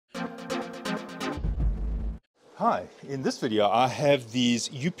Hi, in this video I have these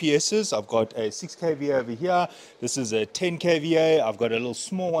UPSs. I've got a 6 kVA over here, this is a 10 kVA, I've got a little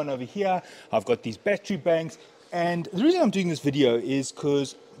small one over here, I've got these battery banks, and the reason I'm doing this video is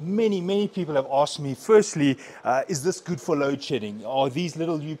because many people have asked me, firstly, is this good for load shedding? Are these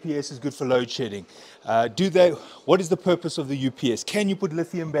little UPSs good for load shedding? What is the purpose of the UPS? Can you put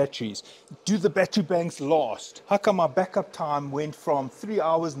lithium batteries? Do the battery banks last? How come my backup time went from 3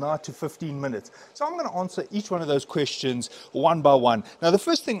 hours now to 15 minutes? So I'm going to answer each one of those questions one by one. Now the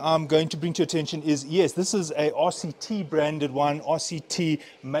first thing I'm going to bring to your attention is, yes, this is a RCT branded one, RCT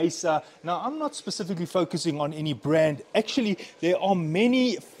Mecer. Now I'm not specifically focusing on any brand. Actually, there are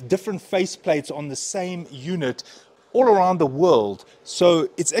many different faceplates on the same unit all around the world. So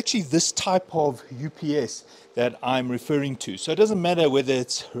it's actually this type of UPS that I'm referring to. So it doesn't matter whether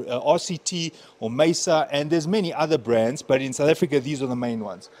it's RCT or Mecer, and there's many other brands, but in South Africa, these are the main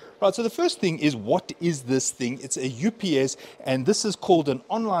ones. Right, so the first thing is, what is this thing? It's a UPS, and this is called an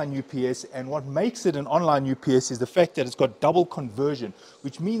online UPS, and what makes it an online UPS is the fact that it's got double conversion,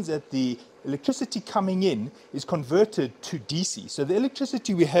 which means that the electricity coming in is converted to DC. So the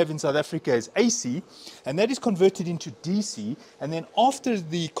electricity we have in South Africa is AC, and that is converted into DC, and then after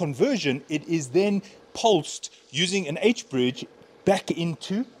the conversion, it is then pulsed using an H-bridge back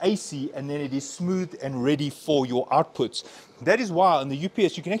into AC, and then it is smooth and ready for your outputs. That is why on the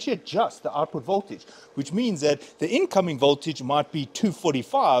UPS you can actually adjust the output voltage, which means that the incoming voltage might be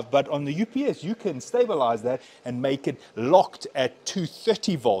 245, but on the UPS you can stabilize that and make it locked at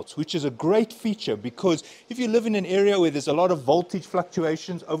 230 volts, which is a great feature, because if you live in an area where there's a lot of voltage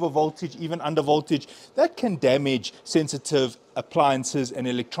fluctuations, over voltage, even under voltage, that can damage sensitive appliances and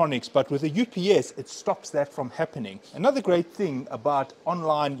electronics. But with a UPS, it stops that from happening. Another great thing about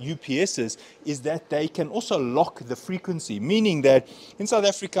online UPSs is that they can also lock the frequency, meaning that in South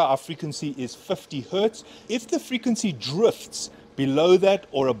Africa our frequency is 50 hertz. If the frequency drifts below that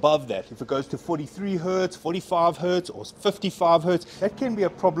or above that, if it goes to 43 hertz, 45 hertz or 55 hertz, that can be a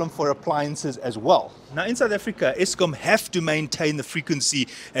problem for appliances as well. Now in South Africa, Eskom have to maintain the frequency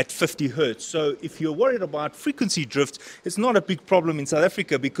at 50 hertz. So if you're worried about frequency drift, it's not a big problem in South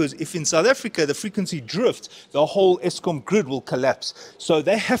Africa, because if in South Africa the frequency drifts, the whole Eskom grid will collapse. So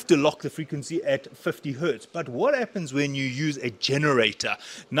they have to lock the frequency at 50 hertz. But what happens when you use a generator?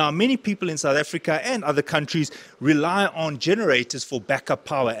 Now many people in South Africa and other countries rely on generators for backup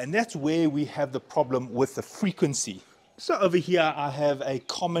power, and that's where we have the problem with the frequency. So over here I have a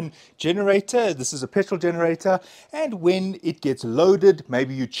common generator. This is a petrol generator, and when it gets loaded,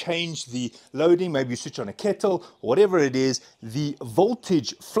 maybe you change the loading, maybe you switch on a kettle, whatever it is, the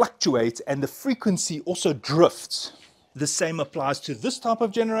voltage fluctuates and the frequency also drifts. The same applies to this type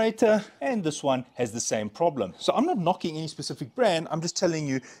of generator, and this one has the same problem. So I'm not knocking any specific brand, I'm just telling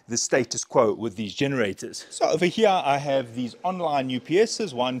you the status quo with these generators. So over here I have these online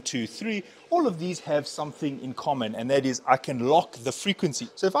UPSs, 1, 2, 3. All of these have something in common, and that is I can lock the frequency.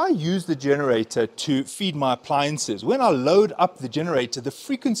 So if I use the generator to feed my appliances, when I load up the generator, the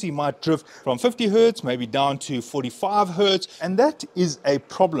frequency might drift from 50 hertz maybe down to 45 hertz, and that is a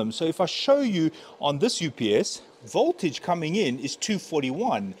problem. So if I show you on this UPS, voltage coming in is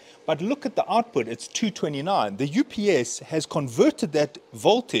 241, but look at the output, it's 229. The UPS has converted that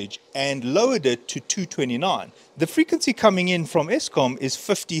voltage and lowered it to 229. The frequency coming in from Eskom is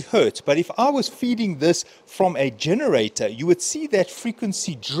 50 hertz, but if I was feeding this from a generator, you would see that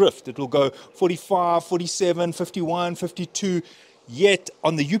frequency drift. It will go 45, 47, 51, 52. Yet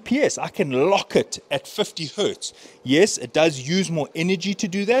on the UPS, I can lock it at 50 hertz. Yes, it does use more energy to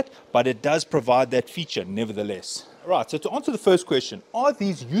do that, but it does provide that feature nevertheless. Right, so to answer the first question, are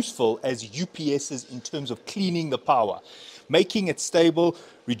these useful as UPSs in terms of cleaning the power, making it stable,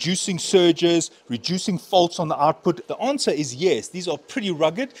 reducing surges, reducing faults on the output? The answer is yes. These are pretty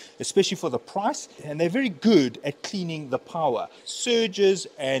rugged, especially for the price, and they're very good at cleaning the power. Surges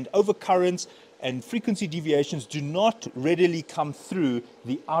and overcurrents and frequency deviations do not readily come through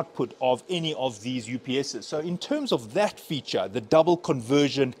the output of any of these UPSs. So in terms of that feature, the double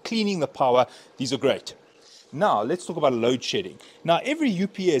conversion, cleaning the power, these are great. Now let's talk about load shedding. Now every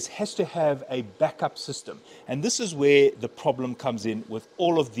UPS has to have a backup system, and this is where the problem comes in with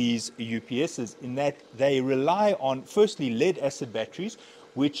all of these UPSs, in that they rely on, firstly, lead acid batteries,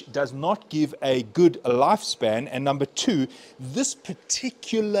 which does not give a good lifespan, and number two, this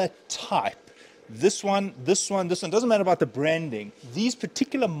particular type, this one, doesn't matter about the branding. These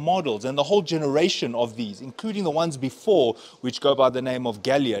particular models and the whole generation of these, including the ones before, which go by the name of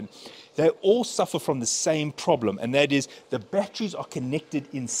Galleon, they all suffer from the same problem, and that is the batteries are connected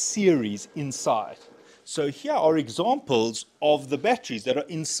in series inside. So here are examples of the batteries that are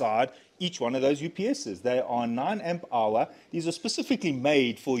inside each one of those UPSs. They are 9 amp hour. These are specifically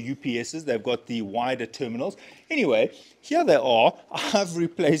made for UPSs. They've got the wider terminals. Anyway, here they are. I've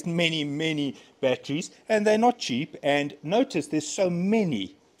replaced many batteries, and they're not cheap. And notice there's so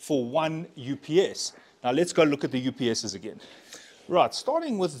many for one UPS. Now let's go look at the UPSs again. Right,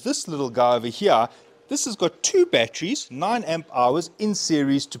 starting with this little guy over here. This has got two batteries, 9 amp hours in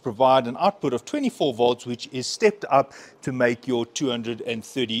series to provide an output of 24 volts, which is stepped up to make your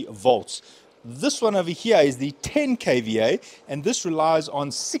 230 volts. This one over here is the 10 kVA, and this relies on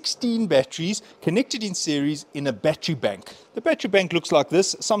 16 batteries connected in series in a battery bank. The battery bank looks like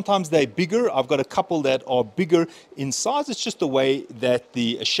this. Sometimes they're bigger. I've got a couple that are bigger in size. It's just the way that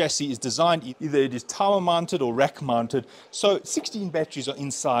the chassis is designed. Either it is tower mounted or rack mounted. So 16 batteries are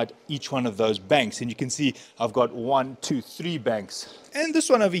inside each one of those banks. And you can see I've got 1, 2, 3 banks. And this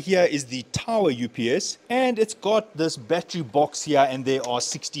one over here is the tower UPS, and it's got this battery box here, and there are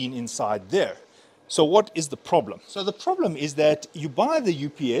 16 inside there. So what is the problem? So the problem is that you buy the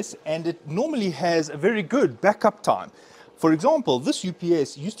UPS and it normally has a very good backup time. For example, this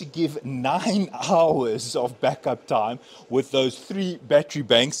UPS used to give 9 hours of backup time with those 3 battery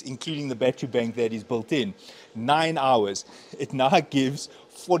banks, including the battery bank that is built in. 9 hours. It now gives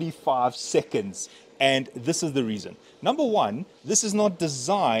 45 seconds. And this is the reason. Number one, this is not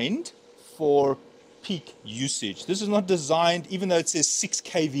designed for peak usage. This is not designed, even though it says 6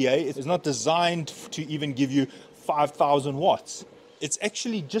 kVA, it is not designed to even give you 5,000 watts. It's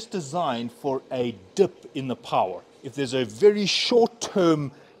actually just designed for a dip in the power. If there's a very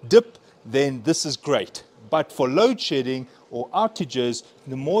short-term dip, then this is great. But for load shedding or outages,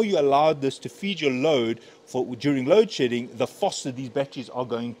 the more you allow this to feed your load during load shedding, the faster these batteries are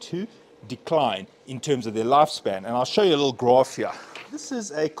going to decline in terms of their lifespan. And I'll show you a little graph here. This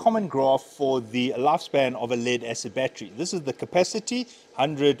is a common graph for the lifespan of a lead acid battery. This is the capacity,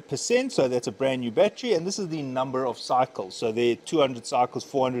 100%, so that's a brand new battery, and this is the number of cycles. So there are 200 cycles,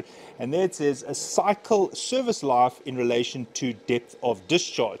 400, and there it says a cycle service life in relation to depth of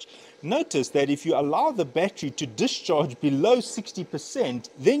discharge. Notice that if you allow the battery to discharge below 60%,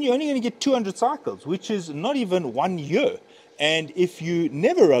 then you're only going to get 200 cycles, which is not even 1 year. And if you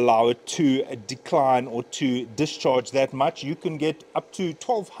never allow it to decline or to discharge that much, you can get up to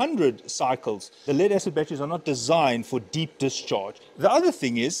 1,200 cycles. The lead acid batteries are not designed for deep discharge. The other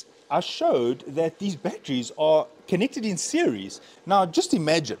thing is, I showed that these batteries are connected in series. Now, just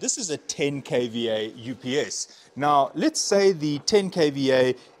imagine, this is a 10 kVA UPS. Now, let's say the 10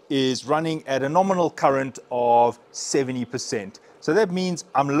 kVA is running at a nominal current of 70%. So that means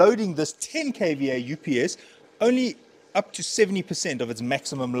I'm loading this 10 kVA UPS only up to 70% of its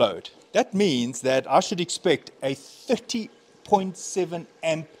maximum load. That means that I should expect a 30.7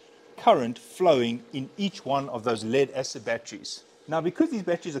 amp current flowing in each one of those lead acid batteries. Now, because these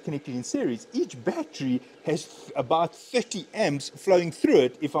batteries are connected in series, each battery has about 30 amps flowing through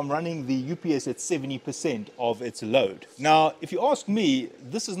it if I'm running the UPS at 70% of its load. Now, if you ask me,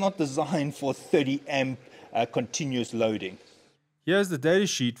 this is not designed for 30 amp continuous loading. Here's the data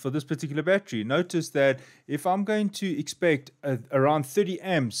sheet for this particular battery. Notice that if I'm going to expect around 30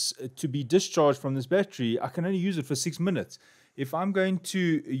 amps to be discharged from this battery, I can only use it for 6 minutes. If I'm going to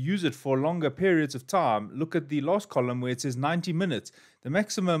use it for longer periods of time, look at the last column where it says 90 minutes. The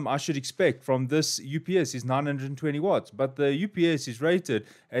maximum I should expect from this UPS is 920 watts, but the UPS is rated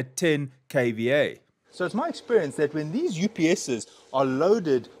at 10 kVA. So it's my experience that when these UPSs are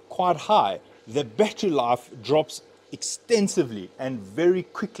loaded quite high, the battery life drops extensively and very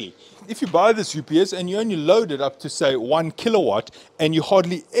quickly. If you buy this UPS and you only load it up to say 1 kilowatt and you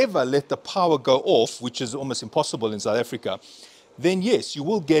hardly ever let the power go off, which is almost impossible in South Africa, then yes, you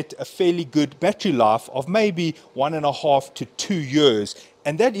will get a fairly good battery life of maybe 1.5 to 2 years.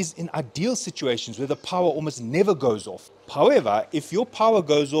 And that is in ideal situations where the power almost never goes off. However, if your power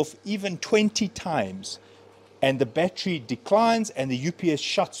goes off even 20 times and the battery declines and the UPS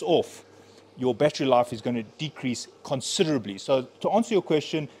shuts off, your battery life is going to decrease considerably. So to answer your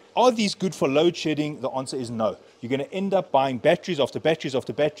question, are these good for load shedding? The answer is no. You're going to end up buying batteries after batteries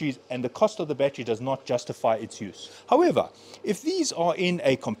after batteries, and the cost of the battery does not justify its use. However, if these are in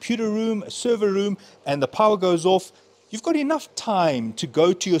a computer room, a server room, and the power goes off, you've got enough time to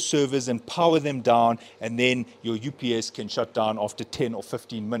go to your servers and power them down, and then your UPS can shut down after 10 or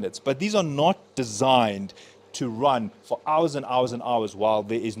 15 minutes. But these are not designed to run for hours and hours and hours while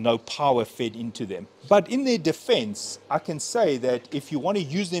there is no power fed into them. But in their defense, I can say that if you want to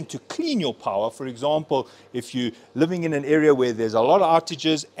use them to clean your power, for example, if you're living in an area where there's a lot of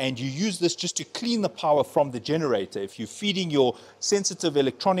outages and you use this just to clean the power from the generator, if you're feeding your sensitive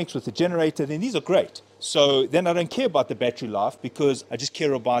electronics with the generator, then these are great. So then I don't care about the battery life because I just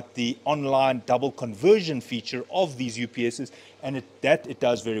care about the online double conversion feature of these UPSs, and it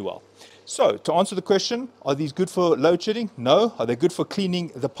does very well. So to answer the question, are these good for load shedding? No. Are they good for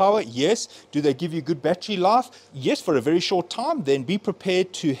cleaning the power? Yes. Do they give you good battery life? Yes, for a very short time. Then be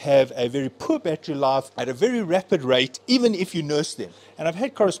prepared to have a very poor battery life at a very rapid rate, even if you nurse them. And I've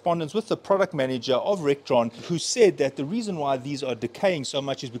had correspondence with the product manager of Rectron who said that the reason why these are decaying so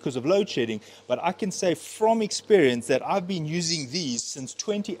much is because of load shedding. But I can say from experience that I've been using these since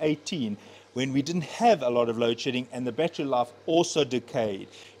 2018 when we didn't have a lot of load shedding and the battery life also decayed.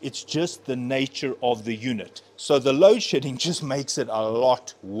 It's just the nature of the unit. So the load shedding just makes it a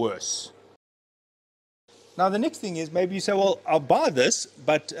lot worse. Now the next thing is maybe you say, well, I'll buy this,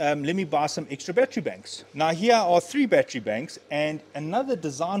 but let me buy some extra battery banks. Now here are 3 battery banks, and another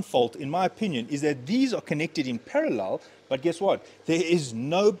design fault in my opinion is that these are connected in parallel, but guess what? There is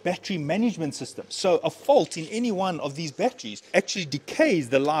no battery management system. So a fault in any one of these batteries actually decays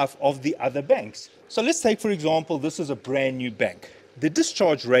the life of the other banks. So let's take, for example, this is a brand new bank. The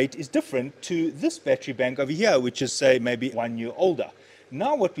discharge rate is different to this battery bank over here, which is say maybe 1 year older.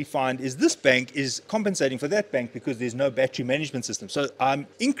 Now what we find is this bank is compensating for that bank because there's no battery management system. So I'm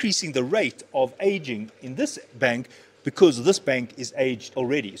increasing the rate of aging in this bank because this bank is aged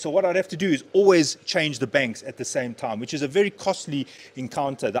already. So what I'd have to do is always change the banks at the same time, which is a very costly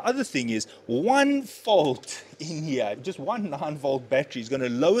encounter. The other thing is one fault in here, just one 9-volt battery is going to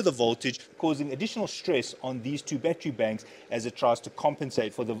lower the voltage, causing additional stress on these 2 battery banks as it tries to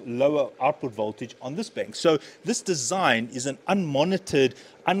compensate for the lower output voltage on this bank. So this design is an unmonitored,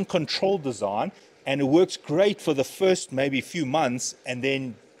 uncontrolled design, and it works great for the first maybe few months, and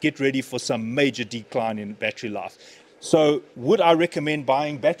then get ready for some major decline in battery life. So would I recommend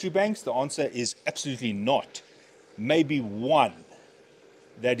buying battery banks? The answer is absolutely not. Maybe one.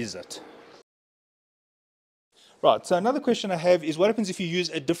 That is it. Right, so another question I have is what happens if you use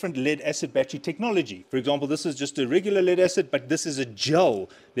a different lead acid battery technology? For example, this is just a regular lead acid, but this is a gel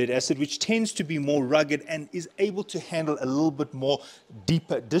lead acid, which tends to be more rugged and is able to handle a little bit more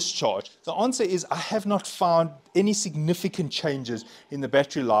deeper discharge. The answer is I have not found any significant changes in the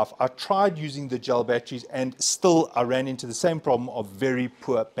battery life. I tried using the gel batteries and still I ran into the same problem of very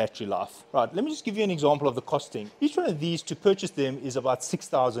poor battery life. Right, let me just give you an example of the costing. Each one of these, to purchase them, is about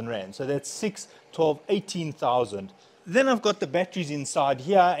 6,000 Rand. So that's 6, 12, 18,000. Then I've got the batteries inside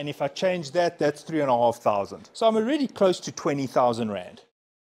here, and if I change that, that's 3,500. So I'm already close to 20,000 Rand.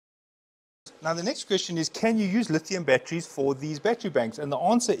 Now the next question is, can you use lithium batteries for these battery banks? And the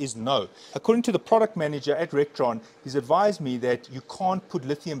answer is no. According to the product manager at Rectron, he's advised me that you can't put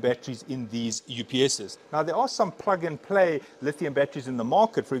lithium batteries in these UPSs. Now there are some plug and play lithium batteries in the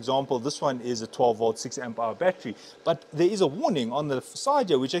market. For example, this one is a 12 volt 6 amp hour battery, but there is a warning on the side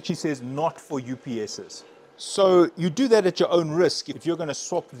here which actually says not for UPSs. So you do that at your own risk if you're going to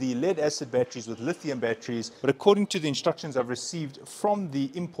swap the lead acid batteries with lithium batteries. But according to the instructions I've received from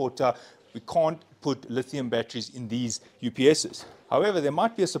the importer, we can't put lithium batteries in these UPSs. However, there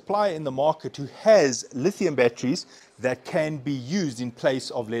might be a supplier in the market who has lithium batteries that can be used in place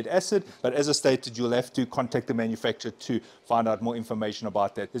of lead acid. But as I stated, you'll have to contact the manufacturer to find out more information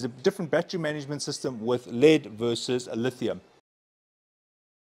about that. There's a different battery management system with lead versus a lithium.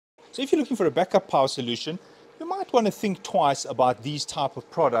 So if you're looking for a backup power solution, you might want to think twice about these type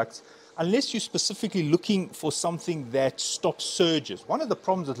of products, unless you're specifically looking for something that stops surges. One of the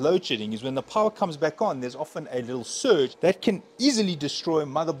problems with load shedding is when the power comes back on, there's often a little surge that can easily destroy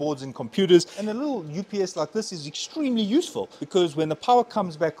motherboards and computers. And a little UPS like this is extremely useful because when the power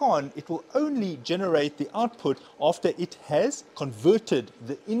comes back on, it will only generate the output after it has converted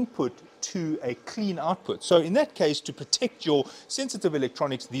the input to a clean output. So in that case, to protect your sensitive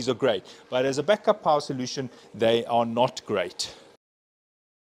electronics, these are great. But as a backup power solution, they are not great.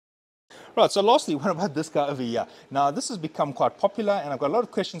 Right, so lastly, what about this guy over here? Now, this has become quite popular, and I've got a lot of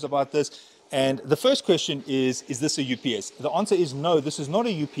questions about this. And the first question is this a UPS? The answer is no, this is not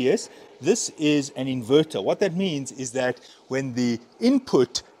a UPS. This is an inverter. What that means is that when the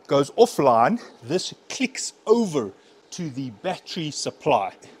input goes offline, this clicks over to the battery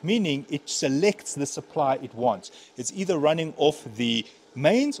supply, meaning it selects the supply it wants. It's either running off the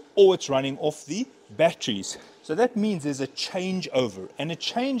mains or it's running off the batteries. So that means there's a changeover, and a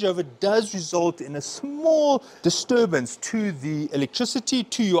changeover does result in a small disturbance to the electricity,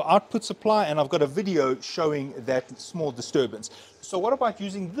 to your output supply, and I've got a video showing that small disturbance. So what about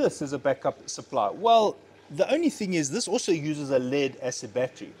using this as a backup supply? Well, the only thing is this also uses a lead acid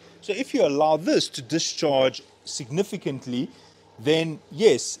battery. So if you allow this to discharge significantly, then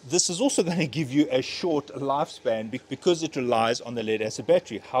yes, this is also going to give you a short lifespan because it relies on the lead acid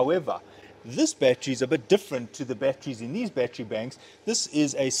battery. However, this battery is a bit different to the batteries in these battery banks. This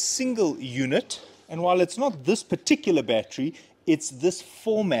is a single unit, and while it's not this particular battery, it's this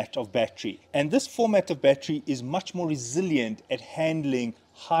format of battery. And this format of battery is much more resilient at handling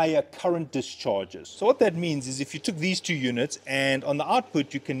higher current discharges. So what that means is if you took these two units and on the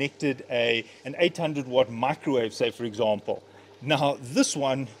output you connected an 800 watt microwave, say for example, now this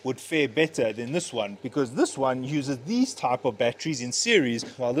one would fare better than this one because this one uses these type of batteries in series,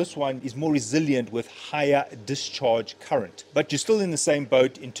 while this one is more resilient with higher discharge current. But you're still in the same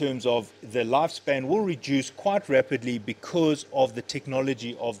boat in terms of the lifespan will reduce quite rapidly because of the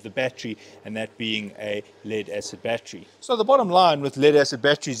technology of the battery, and that being a lead acid battery. So the bottom line with lead acid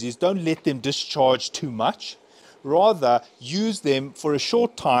batteries is don't let them discharge too much. Rather, use them for a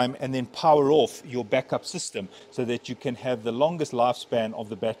short time and then power off your backup system so that you can have the longest lifespan of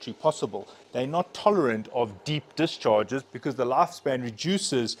the battery possible. They're not tolerant of deep discharges because the lifespan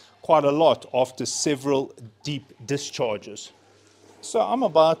reduces quite a lot after several deep discharges. So I'm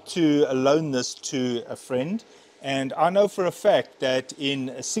about to loan this to a friend, and I know for a fact that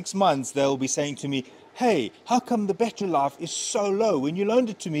in 6 months they'll be saying to me, hey, how come the battery life is so low? When you loaned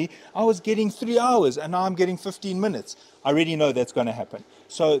it to me, I was getting 3 hours and now I'm getting 15 minutes. I already know that's going to happen.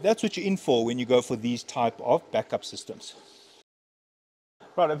 So that's what you're in for when you go for these type of backup systems.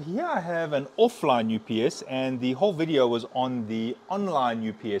 Right, over here I have an offline UPS, and the whole video was on the online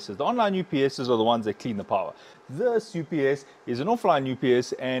UPSs. The online UPSs are the ones that clean the power. This UPS is an offline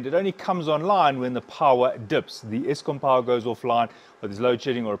UPS, and it only comes online when the power dips. The ESCOM power goes offline, or there's load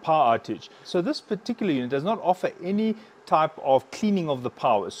shedding or a power outage. So this particular unit does not offer any type of cleaning of the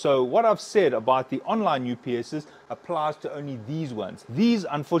power. So what I've said about the online UPSs applies to only these ones. These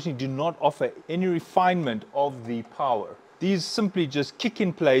unfortunately do not offer any refinement of the power. These simply just kick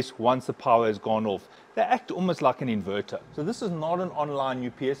in place once the power has gone off. They act almost like an inverter. So this is not an online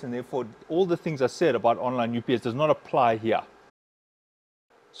UPS, and therefore all the things I said about online UPS does not apply here.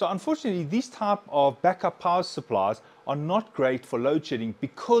 So unfortunately, these type of backup power supplies are not great for load shedding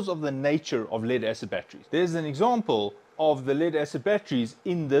because of the nature of lead acid batteries. There's an example of the lead acid batteries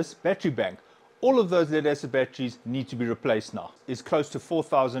in this battery bank. All of those lead acid batteries need to be replaced now. It's close to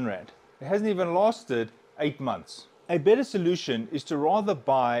 4,000 Rand. It hasn't even lasted 8 months. A better solution is to rather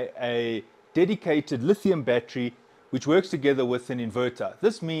buy a dedicated lithium battery which works together with an inverter.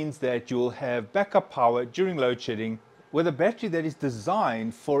 This means that you'll have backup power during load shedding with a battery that is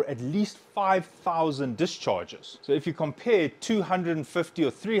designed for at least 5,000 discharges. So if you compare 250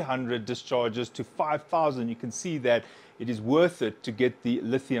 or 300 discharges to 5,000, you can see that it is worth it to get the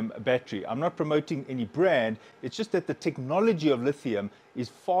lithium battery. I'm not promoting any brand, it's just that the technology of lithium is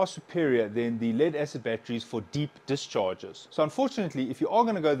far superior than the lead acid batteries for deep discharges. So unfortunately, if you are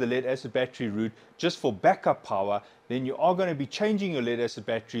going to go the lead acid battery route just for backup power, then you are going to be changing your lead acid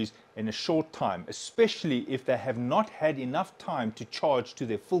batteries in a short time, especially if they have not had enough time to charge to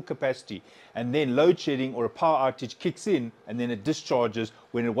their full capacity, and then load shedding or a power outage kicks in and then it discharges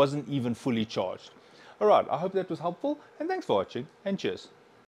when it wasn't even fully charged. Alright, I hope that was helpful, and thanks for watching, and cheers.